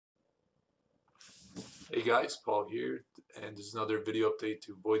Hey guys, Paul here, and this is another video update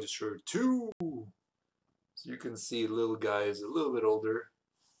to Void Destroyer 2. So you can see little guy is a little bit older.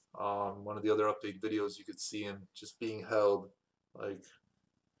 One of the other update videos, you could see him just being held like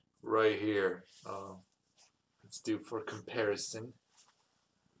right here. Let's do for comparison.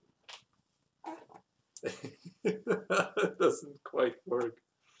 It doesn't quite work.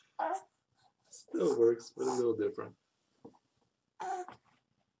 Still works, but a little different.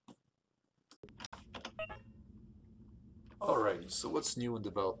 Alrighty, so what's new in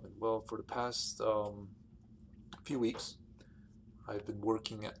development? Well, for the past few weeks, I've been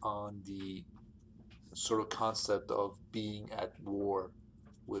working on the sort of concept of being at war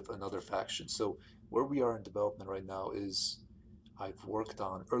with another faction. So where we are in development right now is I've worked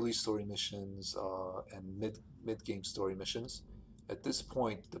on early story missions and mid game story missions. At this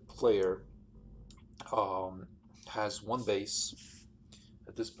point, the player um, has one base.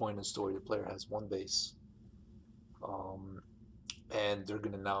 At this point in the story, the player has one base. Um, and they're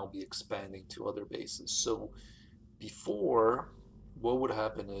going to now be expanding to other bases. So before, what would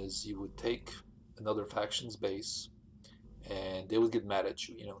happen is you would take another faction's base and they would get mad at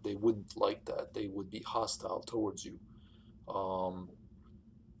you. You know, they wouldn't like that. They would be hostile towards you. Um,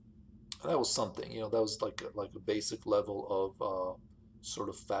 that was something. You know, that was like a basic level of sort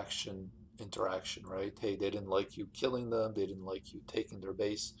of faction interaction, right? Hey, they didn't like you killing them. They didn't like you taking their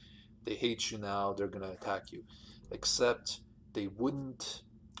base. They hate you now. They're gonna attack you. Except they wouldn't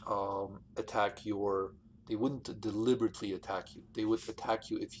attack your. They wouldn't deliberately attack you. They would attack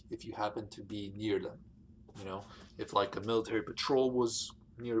you if you happen to be near them. You know, if like a military patrol was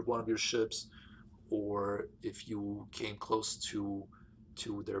near one of your ships, or if you came close to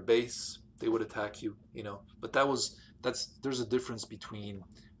their base, they would attack you. You know, but that's there's a difference between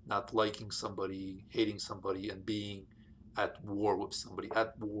not liking somebody, hating somebody, and being at war with somebody.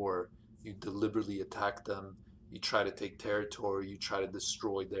 At war, you deliberately attack them. You try to take territory. You try to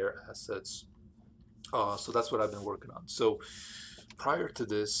destroy their assets. So that's what I've been working on. So prior to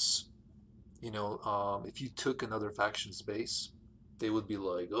this, if you took another faction's base, they would be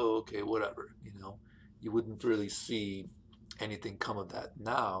like, oh, okay, whatever, you wouldn't really see anything come of that.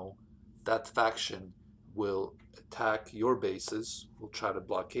 Now, that faction will attack your bases, will try to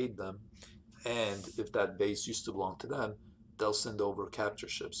blockade them, and if that base used to belong to them, they'll send over capture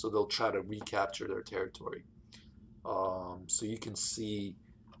ships. So they'll try to recapture their territory. So you can see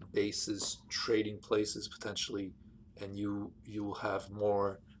bases trading places potentially, and you will have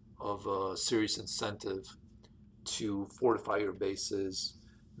more of a serious incentive to fortify your bases,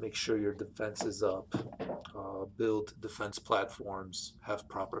 make sure your defense is up, build defense platforms, have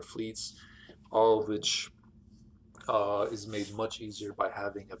proper fleets, all of which is made much easier by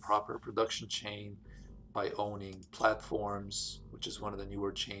having a proper production chain, by owning platforms, which is one of the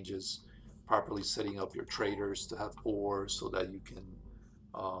newer changes, properly setting up your traders to have ore so that you can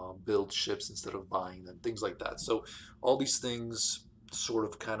build ships instead of buying them, things like that. So all these things sort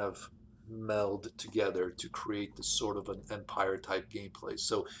of kind of meld together to create this sort of an empire type gameplay.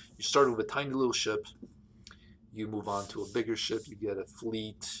 So you start with a tiny little ship, you move on to a bigger ship, you get a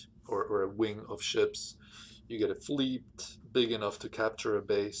fleet or a wing of ships, you get a fleet big enough to capture a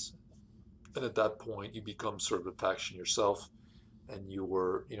base, and at that point you become sort of a faction yourself, and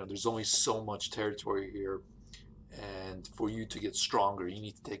there's only so much territory here, and for you to get stronger you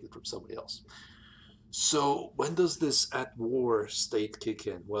need to take it from somebody else. So when does this at war state kick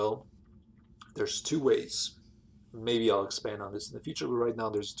in? Well, there's two ways. Maybe I'll expand on this in the future, but right now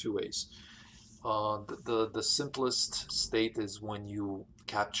there's two ways. The simplest state is when you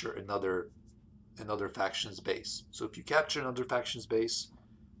capture another faction's base. So if you capture another faction's base,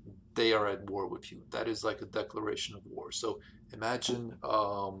 they are at war with you. That is like a declaration of war. So imagine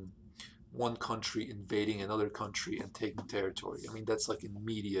one country invading another country and taking territory. I mean, that's like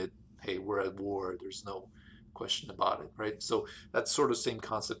immediate, hey, we're at war. There's no question about it, right? So that sort of same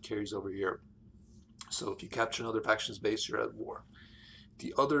concept carries over here. So if you capture another faction's base, you're at war.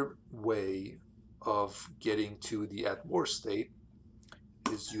 The other way of getting to the at war state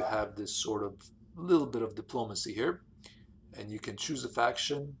is you have this sort of little bit of diplomacy here, and you can choose a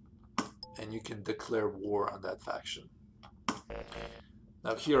faction and you can declare war on that faction.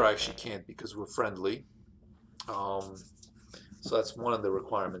 Now here I actually can't because we're friendly. So that's one of the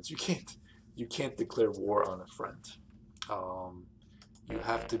requirements. You can't declare war on a friend. Um, you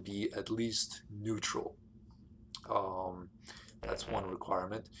have to be at least neutral. That's one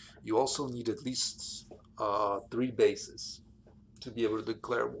requirement. You also need at least 3 bases to be able to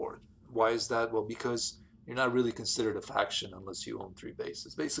declare war. Why is that? Well, because you're not really considered a faction unless you own 3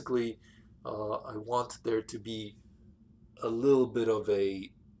 bases. Basically, I want there to be a little bit of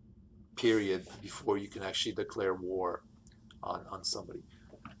a period before you can actually declare war on somebody.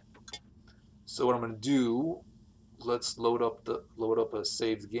 So what I'm going to do, let's load up a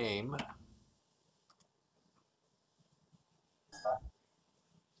saved game.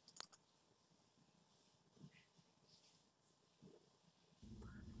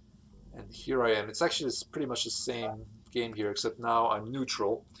 And here I am. It's actually pretty much the same game here, except now I'm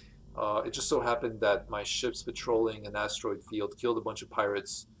neutral. It just so happened that my ships patrolling an asteroid field killed a bunch of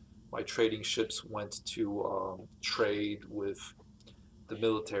pirates. My trading ships went to trade with the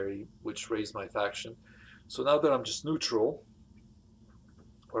military, which raised my faction. So now that I'm just neutral,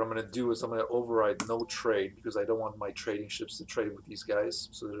 what I'm going to do is I'm going to override no trade because I don't want my trading ships to trade with these guys,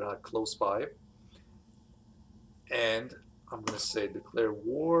 so they're not close by. And I'm going to say declare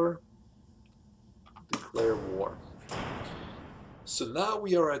war, declare war. So now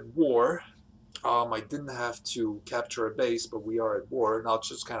we are at war. I didn't have to capture a base, but we are at war, and I'll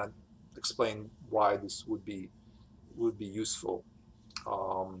just kind of explain why this would be useful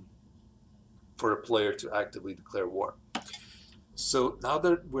um, for a player to actively declare war. So now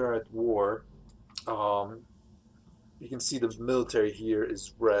that we're at war, um, you can see the military here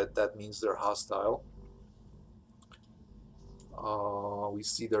is red. That means they're hostile. We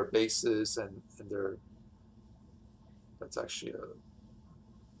see their bases and their. That's actually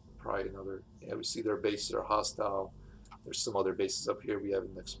probably another. Yeah, we see their bases are hostile. There's some other bases up here we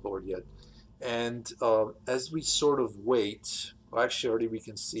haven't explored yet. And as we sort of wait, well, actually already we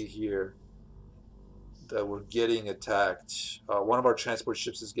can see here that we're getting attacked. One of our transport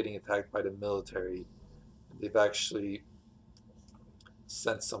ships is getting attacked by the military. They've actually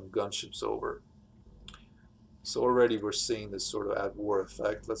sent some gunships over. So already we're seeing this sort of at war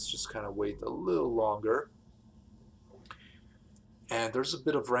effect. Let's just kind of wait a little longer. And there's a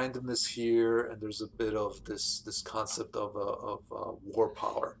bit of randomness here, and there's a bit of this concept of war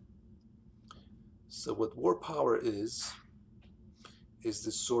power. So what war power is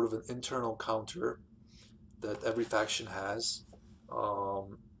this sort of an internal counter that every faction has.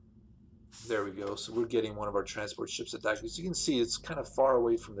 Um, there we go. So we're getting one of our transport ships attacked. As you can see, it's kind of far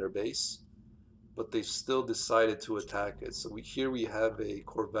away from their base, but they've still decided to attack it. So here we have a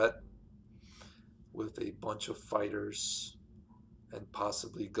corvette with a bunch of fighters and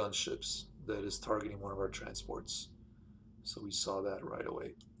possibly gunships that is targeting one of our transports. So we saw that right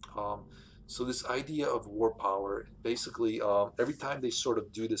away. So this idea of war power, basically, every time they sort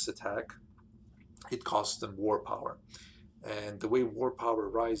of do this attack, it costs them war power. And the way war power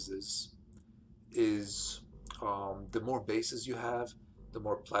rises is the more bases you have, the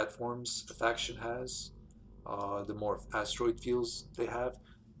more platforms a faction has, the more asteroid fields they have,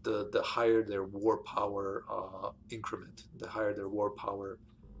 the higher their war power increment, the higher their war power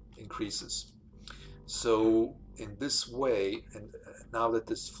increases. So in this way, and now that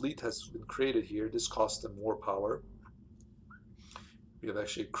this fleet has been created here, this costs them war power. We have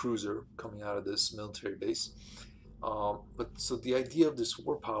actually a cruiser coming out of this military base. But so the idea of this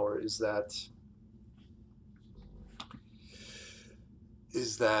war power is that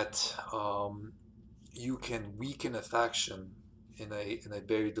you can weaken a faction in a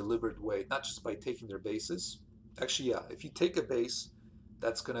very deliberate way, not just by taking their bases. Actually, yeah, if you take a base,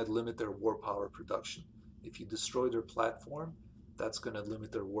 that's going to limit their war power production. If you destroy their platform, that's going to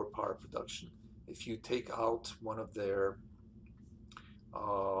limit their war power production. If you take out one of their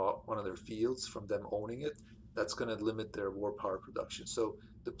fields from them owning it, that's going to limit their war power production. So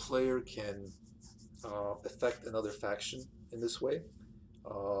the player can affect another faction in this way.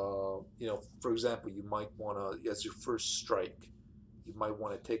 For example, you might want to, as your first strike, you might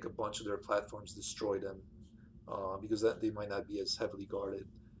want to take a bunch of their platforms, destroy them, because they might not be as heavily guarded,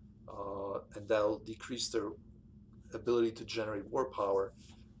 and that'll decrease their ability to generate war power,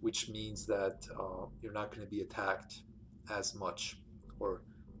 which means that you're not going to be attacked as much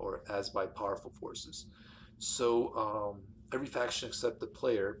or as by powerful forces. So every faction except the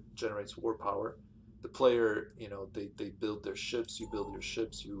player generates war power. The player, they build their ships, you build your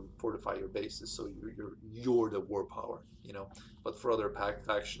ships, you fortify your bases, so you're the war power, But for other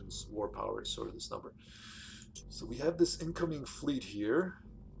factions, war power is sort of this number. So we have this incoming fleet here.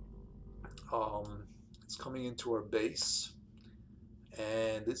 It's coming into our base,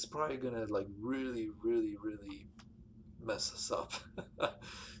 and it's probably gonna like really, really, really mess us up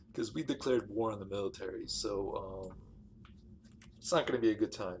because we declared war on the military. So it's not going to be a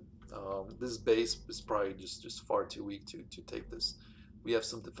good time. This base is probably just far too weak to take this. We have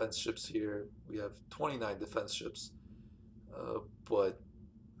some defense ships here. We have 29 defense ships, but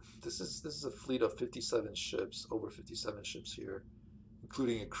this is a fleet of 57 ships, over 57 ships here,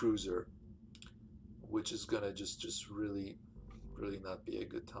 including a cruiser, which is gonna just really really not be a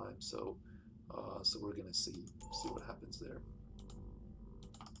good time. So so we're gonna see what happens there.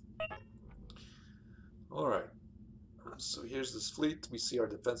 All right. So here's this fleet. We see our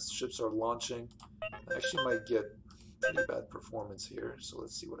defense ships are launching. I actually might get pretty bad performance here. So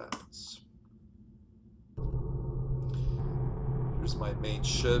let's see what happens. Here's my main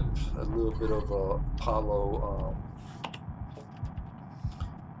ship. A little bit of a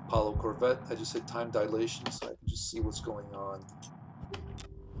Apollo corvette. I just hit time dilation so I can just see what's going on.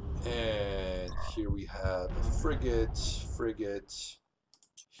 And here we have a frigate.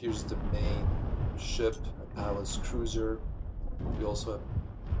 Here's the main ship, a palace cruiser. We also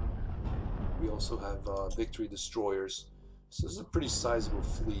have victory destroyers. So this is a pretty sizable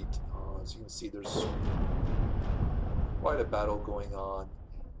fleet. As you can see, there's quite a battle going on.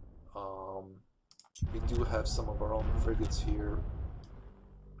 We do have some of our own frigates here.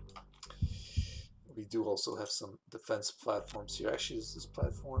 We do also have some defense platforms here. Actually, this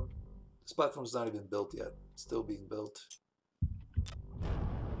platform's not even built yet. It's still being built.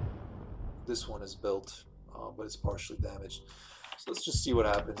 This one is built, but it's partially damaged. So let's just see what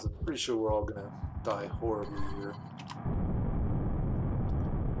happens. I'm pretty sure we're all gonna die horribly here.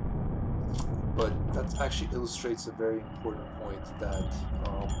 But that actually illustrates a very important point that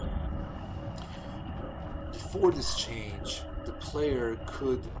before this change, the player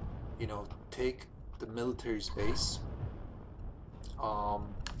could, you know, take the military's base,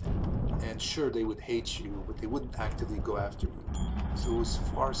 and sure, they would hate you, but they wouldn't actively go after you. So it was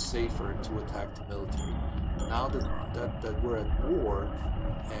far safer to attack the military. Now that we're at war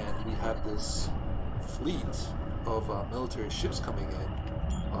and we have this fleet of military ships coming in,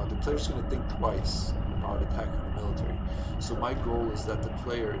 the player's going to think twice about attacking the military. So my goal is that the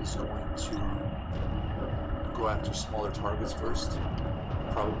player is going to go after smaller targets first,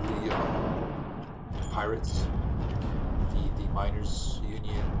 probably pirates, the miners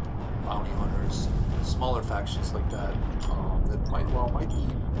union, bounty hunters, smaller factions like that that might be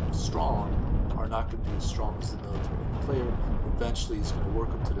strong, are not going to be as strong as the military. The player eventually is going to work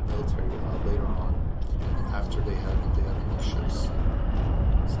up to the military later on, after they have more ships.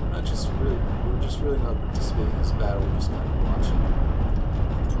 So we're just really not participating in this battle. We're just kind of watching.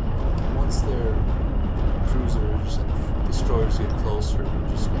 Once their cruisers and destroyers get closer, we're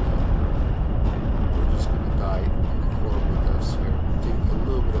just gonna die horrible deaths here. We're taking a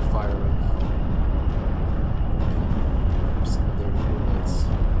little bit of fire right now from some of their units.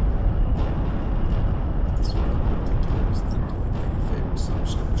 This one in particular is not doing me any favors, so I'm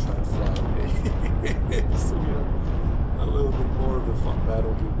just gonna try to fly away. So we have a little bit more of a fun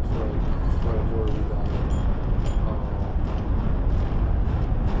battle here before I horribly die.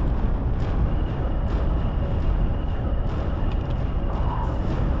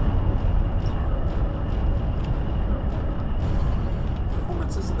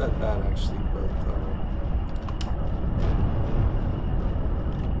 Isn't that bad actually, but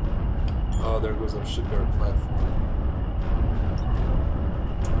oh, there goes our shipyard platform.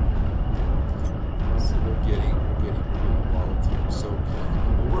 So we're getting walloped here. So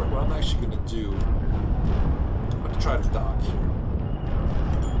what I'm actually going to do, I'm going to try to dock here.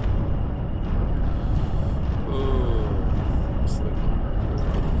 Oh, looks like we're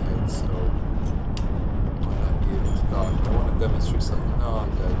getting hit, so might not be able to dock. I want to demonstrate something. No,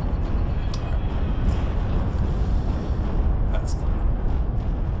 I'm dead. Alright. That's fine.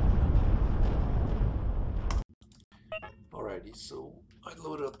 Alrighty, so I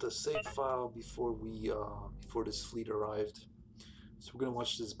loaded up the save file before this fleet arrived. So we're gonna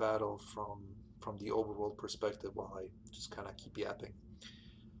watch this battle from the overworld perspective while I just kind of keep yapping.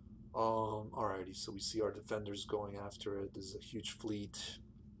 Alrighty, so we see our defenders going after it. This is a huge fleet.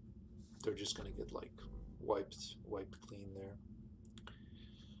 They're just gonna get like wiped clean there.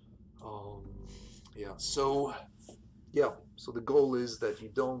 So the goal is that you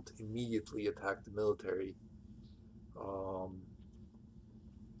don't immediately attack the military,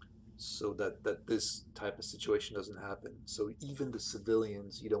 so that this type of situation doesn't happen. So even the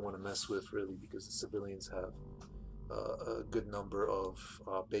civilians you don't want to mess with really, because the civilians have a good number of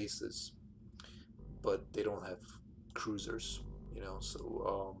bases, but they don't have cruisers, you know,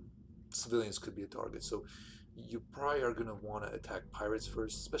 so civilians could be a target. So you probably are going to want to attack pirates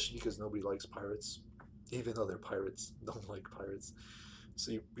first, especially because nobody likes pirates. Even other pirates don't like pirates.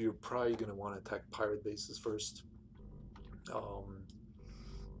 So you're probably going to want to attack pirate bases first.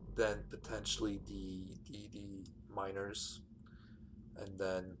 Then potentially the miners, and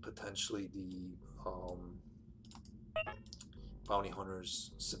then potentially the bounty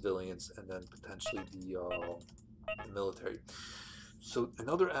hunters, civilians, and then potentially the military. So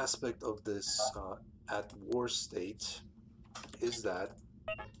another aspect of this at war state is that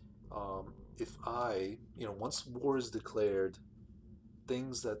if once war is declared,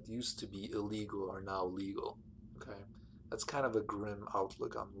 things that used to be illegal are now legal. Okay, that's kind of a grim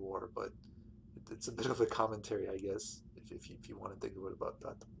outlook on war, but it's a bit of a commentary, I guess, if you want to think of it about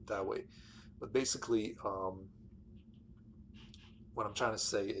that way. But basically, what I'm trying to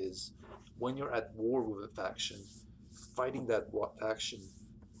say is, when you're at war with a faction, fighting that faction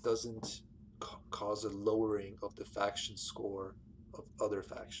doesn't cause a lowering of the faction score of other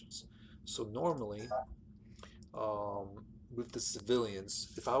factions. So normally, with the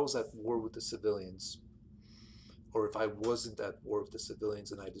civilians, if I was at war with the civilians, or if I wasn't at war with the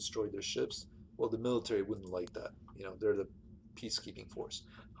civilians and I destroyed their ships, well, the military wouldn't like that. They're the peacekeeping force.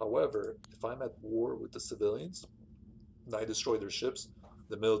 However, if I'm at war with the civilians and I destroy their ships,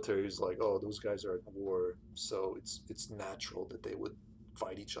 the military is like, oh, those guys are at war, so it's natural that they would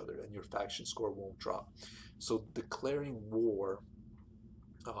fight each other, and your faction score won't drop. So declaring war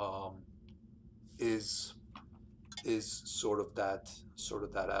um, is sort of that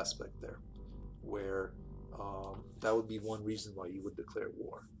aspect there, where that would be one reason why you would declare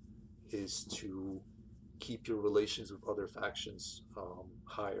war, is to keep your relations with other factions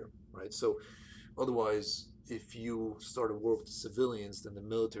higher, right? So otherwise, if you start a war with the civilians, then the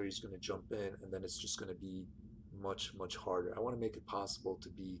military is going to jump in, and then it's just going to be much, much harder. I want to make it possible to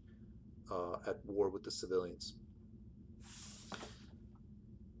be at war with the civilians.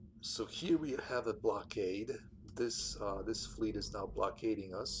 So here we have a blockade. This fleet is now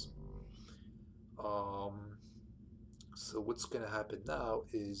blockading us. So what's going to happen now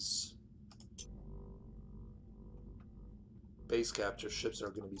is base capture ships are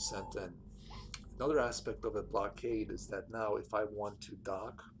going to be sent in. Another aspect of a blockade is that now if I want to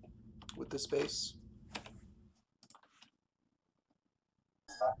dock with this base,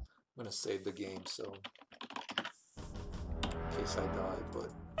 I'm going to save the game so in case I die,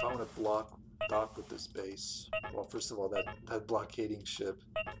 but if I want to dock with this base, well, first of all, that blockading ship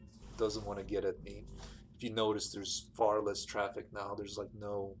doesn't want to get at me. If you notice, there's far less traffic now. There's like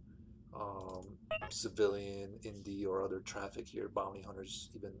no civilian, indie, or other traffic here. Bounty hunters,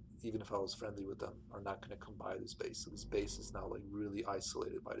 even if I was friendly with them, are not going to come by this base. So this base is now like really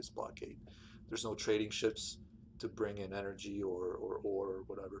isolated by this blockade. There's no trading ships to bring in energy or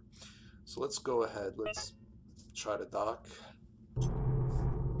whatever. So let's go ahead. Let's try to dock.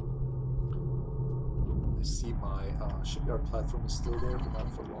 I see my shipyard platform is still there, but not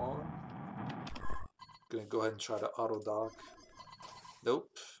for long. Gonna go ahead and try to auto dock. Nope.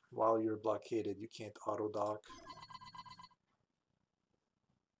 While you're blockaded, you can't auto dock.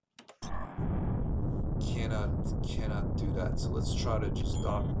 Cannot do that. So let's try to just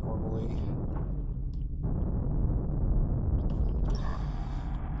dock normally.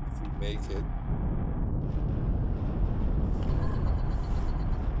 If we make it.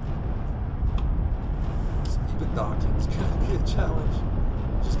 So even docking is gonna be a challenge.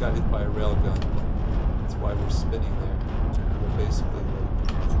 Just got hit by a railgun. That's why we're spinning there. We're basically like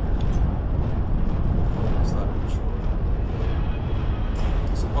almost out of control.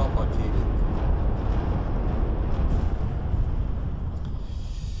 So while blockaded,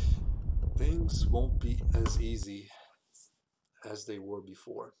 things won't be as easy as they were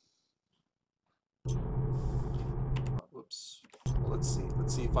before. Whoops. Well, let's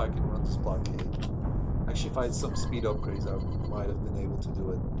see if I can run this blockade. Actually, if I had some speed upgrades, I might have been able to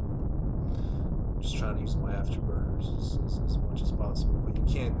do it. Just trying to use my afterburners as much as possible, but you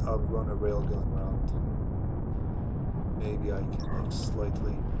can't outrun a railgun round. Maybe I can like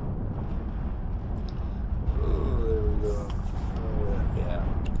slightly. Oh, there we go. Oh, yeah.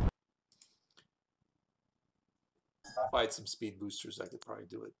 If I had some speed boosters, I could probably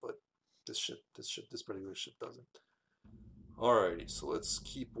do it, but this particular ship doesn't. Alrighty, so let's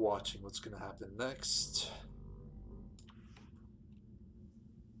keep watching what's going to happen next.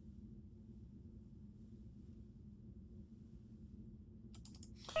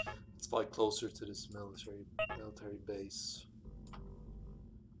 Let's fly closer to this military base,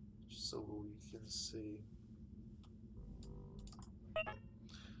 just so we can see.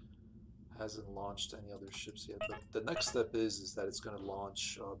 Hasn't launched any other ships yet, but the next step is that it's going to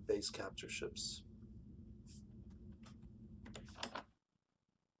launch base capture ships.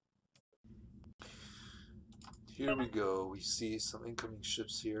 Here we go. We see some incoming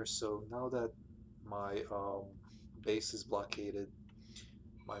ships here. So now that my base is blockaded,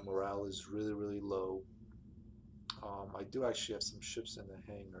 my morale is really, really low. I do actually have some ships in the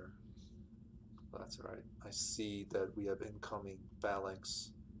hangar. That's all right. I see that we have incoming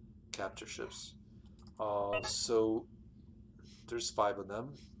phalanx capture ships. So there's 5 of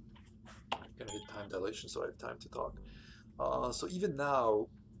them. I'm gonna hit time dilation so I have time to talk. So even now,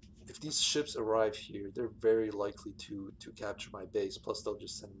 if these ships arrive here, they're very likely to capture my base. Plus, they'll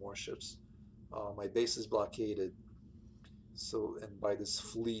just send more ships. My base is blockaded, so and by this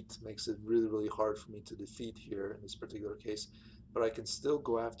fleet makes it really really hard for me to defeat here in this particular case. But I can still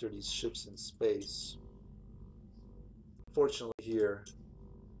go after these ships in space. Fortunately, here,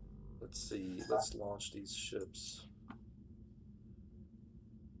 let's see. Let's launch these ships.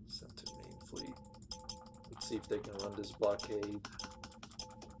 Send to main fleet. Let's see if they can run this blockade.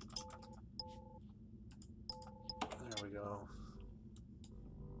 There we go.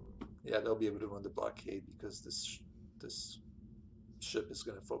 Yeah, they'll be able to run the blockade because this ship is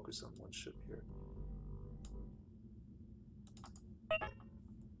going to focus on one ship here.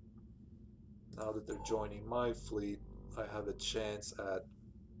 Now that they're joining my fleet, I have a chance at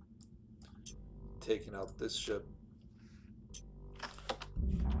taking out this ship.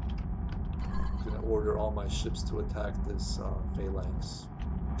 I'm going to order all my ships to attack this phalanx.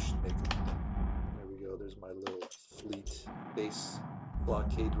 We should make it. There we go. There's my little fleet, base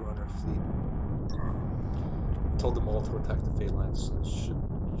blockade runner fleet. I told them all to attack the phalanx, so it should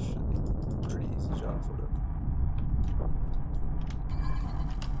be a pretty easy job for them.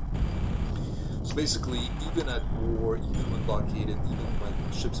 So basically, even at war, even when blockaded, even when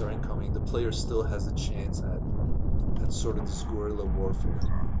ships are incoming, the player still has a chance at sort of this guerrilla warfare.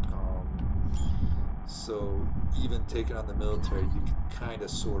 So even taking on the military, you can kind of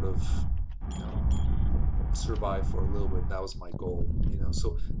sort of survive for a little bit. That was my goal, you know.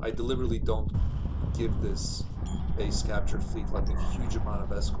 So I deliberately don't give this base captured fleet like a huge amount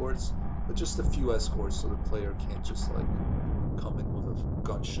of escorts, but just a few escorts, so the player can't just like come in with a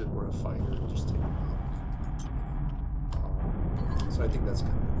gunship or a fighter and just take them out. So I think that's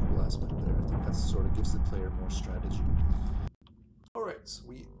kind of a cool aspect there. I think that sort of gives the player more strategy. All right, so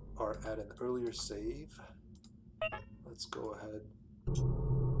we are at an earlier save. Let's go ahead.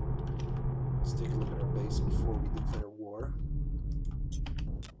 Let's take a look at our base before we declare war.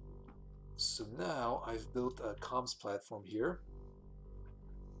 So now I've built a comms platform here.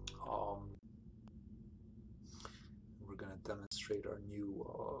 We're going to demonstrate our new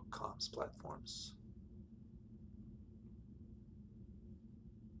comms platforms.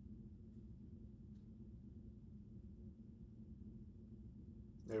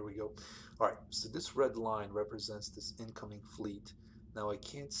 There we go. All right, so this red line represents this incoming fleet. Now I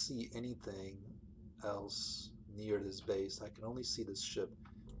can't see anything else near this base. I can only see this ship,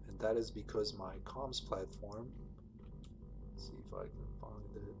 and that is because my comms platform, let's see if I can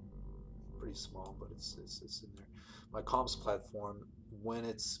find it, pretty small, but it's in there. My comms platform, when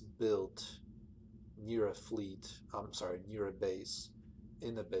it's built near a fleet, near a base,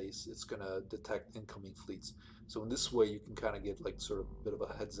 in a base, it's going to detect incoming fleets. So in this way, you can kind of get like sort of a bit of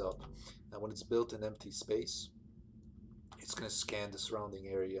a heads up. Now when it's built in empty space, it's going to scan the surrounding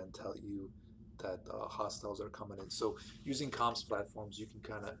area and tell you that hostiles are coming in. So using comms platforms, you can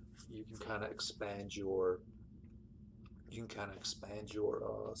kind of expand your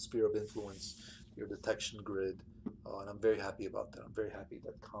sphere of influence, your detection grid, and I'm very happy about that. I'm very happy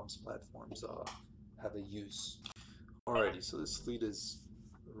that comms platforms have a use. Alrighty, so this fleet is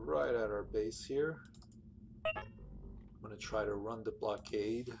right at our base here. I'm going to try to run the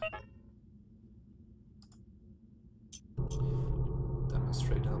blockade.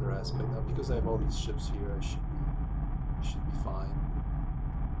 Demonstrate another aspect. Now, because I have all these ships here, I should be fine.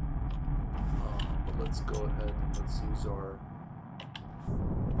 But let's go ahead and let's use our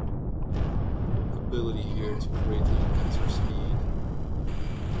ability here to greatly enhance our speed.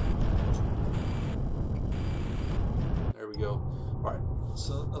 There we go. Alright,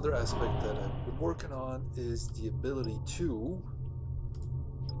 so another aspect that I've been working on is the ability to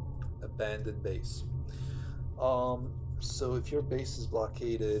abandon base. So if your base is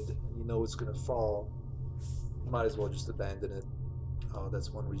blockaded and you know it's going to fall, you might as well just abandon it. That's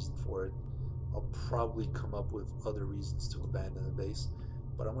one reason for it. I'll probably come up with other reasons to abandon the base,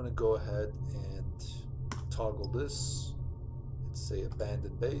 but I'm going to go ahead and toggle this and say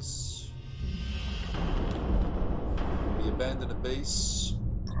abandon base. We abandon a base,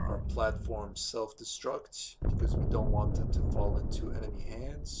 our platform self-destruct because we don't want them to fall into enemy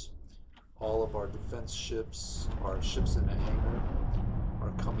hands. All of our defense ships, our ships in a hangar,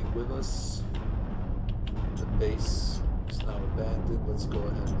 are coming with us. The base is now abandoned. Let's go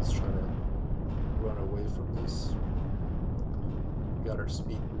ahead and let's try to run away from this. We got our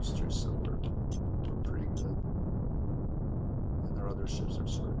speed boosters, so we're pretty good. And our other ships are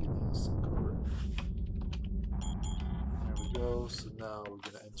sort of giving us some cover. There we go. So now we're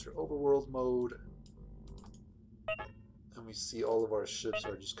going to enter overworld mode. And we see all of our ships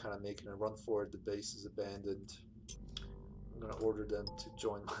are just kind of making a run for it. The base is abandoned. going to order them to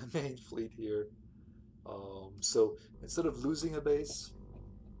join my main fleet here. So instead of losing a base,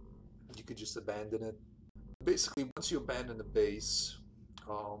 you could just abandon it. Basically, once you abandon the base,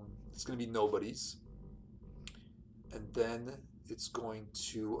 it's going to be nobody's, and then it's going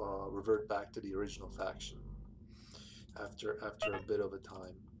to revert back to the original faction after a bit of a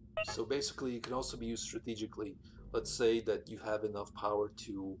time. So basically, it can also be used strategically. Let's say that you have enough power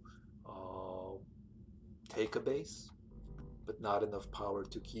to uh, take a base, but not enough power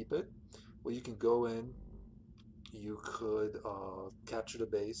to keep it. Well, you can go in, you could capture the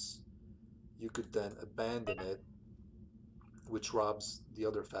base, you could then abandon it, which robs the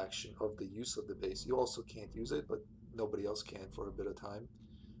other faction of the use of the base. You also can't use it, but nobody else can for a bit of time.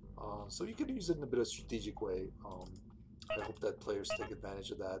 So you could use it in a bit of strategic way. I hope that players take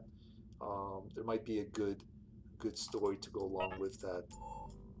advantage of that. There might be a good story to go along with that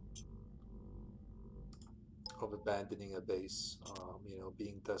of abandoning a base.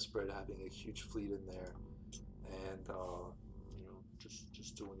 Being desperate, having a huge fleet in there, and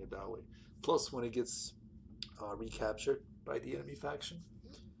just doing it that way. Plus, when it gets recaptured by the enemy faction,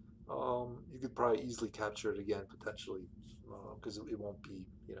 you could probably easily capture it again potentially, because it won't be,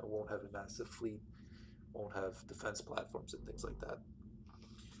 won't have a massive fleet, won't have defense platforms and things like that.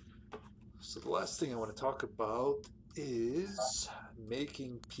 So the last thing I want to talk about is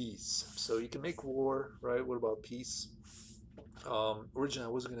making peace. So you can make war, right? What about peace? Originally,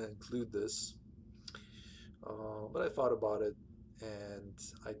 I wasn't going to include this, but I thought about it and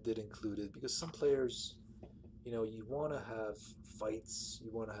I did include it because some players, you want to have fights, you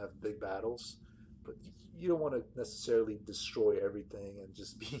want to have big battles, but you don't want to necessarily destroy everything and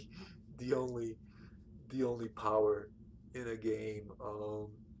just be the only power in a game.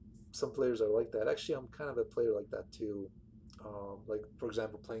 Some players are like that. Actually, I'm kind of a player like that too. Like for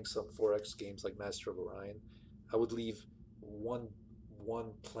example, playing some 4X games like Master of Orion, I would leave one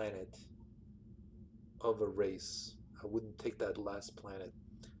planet of a race. I wouldn't take that last planet,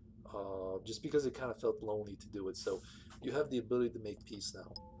 just because it kind of felt lonely to do it. So you have the ability to make peace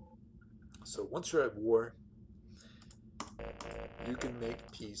now. So once you're at war, you can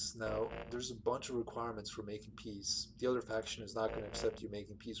make peace. Now, there's a bunch of requirements for making peace. The other faction is not going to accept you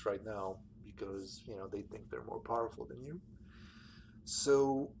making peace right now because, they think they're more powerful than you.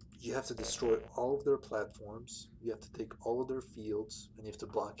 So you have to destroy all of their platforms, you have to take all of their fields, and you have to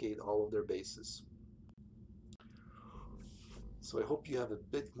blockade all of their bases. So I hope you have a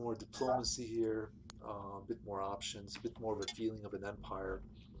bit more diplomacy here, a bit more options, a bit more of a feeling of an empire.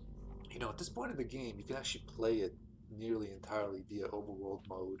 At this point in the game, you can actually play it nearly entirely via overworld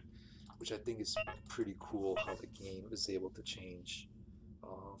mode, which I think is pretty cool how the game is able to change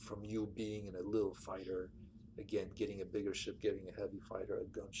from you being in a little fighter, again, getting a bigger ship, getting a heavy fighter,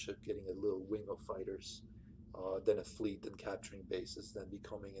 a gunship, getting a little wing of fighters, then a fleet, then capturing bases, then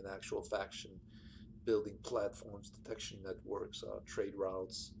becoming an actual faction, building platforms, detection networks, trade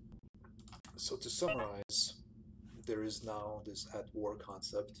routes. So to summarize, there is now this at war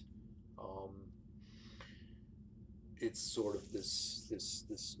concept. Um, it's sort of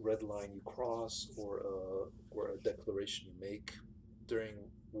this red line you cross, or a declaration you make during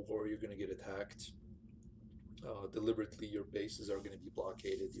war. You're going to get attacked. Deliberately, your bases are going to be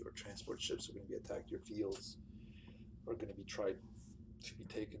blockaded. Your transport ships are going to be attacked. Your fields are going to be tried to be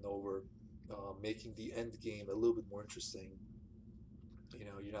taken over, making the end game a little bit more interesting.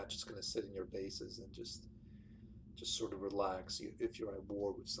 You're not just going to sit in your bases and just sort of relax. If you're at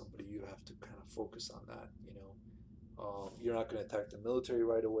war with somebody, you have to kind of focus on that. You're not going to attack the military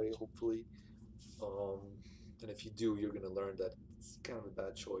right away, hopefully. Um, and if you do, you're going to learn that it's kind of a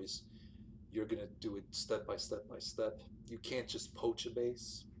bad choice. You're going to do it step by step by step. You can't just poach a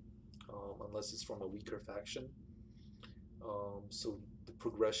base, unless it's from a weaker faction. So the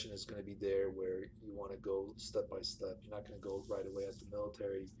progression is going to be there where you want to go step by step. You're not going to go right away at the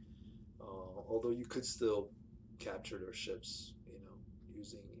military, although you could still capture their ships,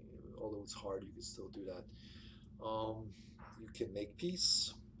 using, although it's hard, you can still do that. Um, you can make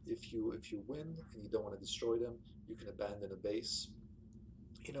peace. If you win and you don't want to destroy them, you can abandon a base.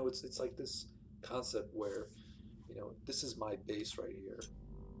 It's like this concept where, this is my base right here,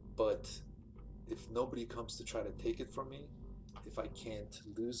 but if nobody comes to try to take it from me, if I can't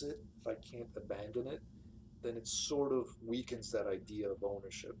lose it, if I can't abandon it, then it sort of weakens that idea of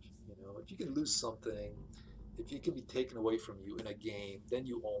ownership. If you can lose something, if it can be taken away from you in a game, then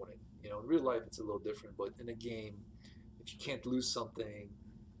you own it. In real life, it's a little different, but in a game, if you can't lose something,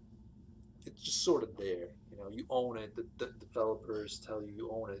 it's just sort of there. You own it. The developers tell you you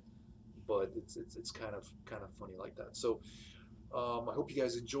own it, but it's kind of funny like that. So I hope you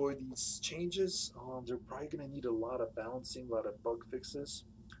guys enjoy these changes. They're probably going to need a lot of balancing, a lot of bug fixes.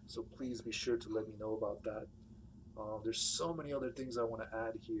 So please be sure to let me know about that. There's so many other things I want to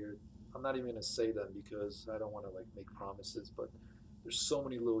add here. I'm not even going to say them because I don't want to like make promises, but there's so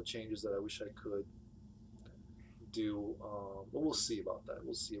many little changes that I wish I could do. But we'll see about that.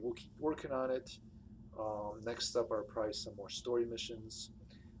 We'll see. We'll keep working on it. Next up are probably some more story missions.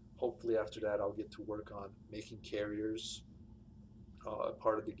 Hopefully, after that, I'll get to work on making carriers a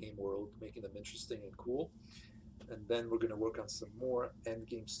part of the game world, making them interesting and cool. And then we're going to work on some more end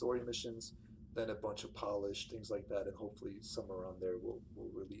game story missions, then a bunch of polish, things like that, and hopefully somewhere around there we'll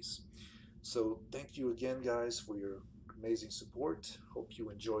release. So thank you again, guys, for your amazing support. Hope you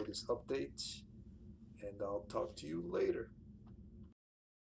enjoy this update, and I'll talk to you later.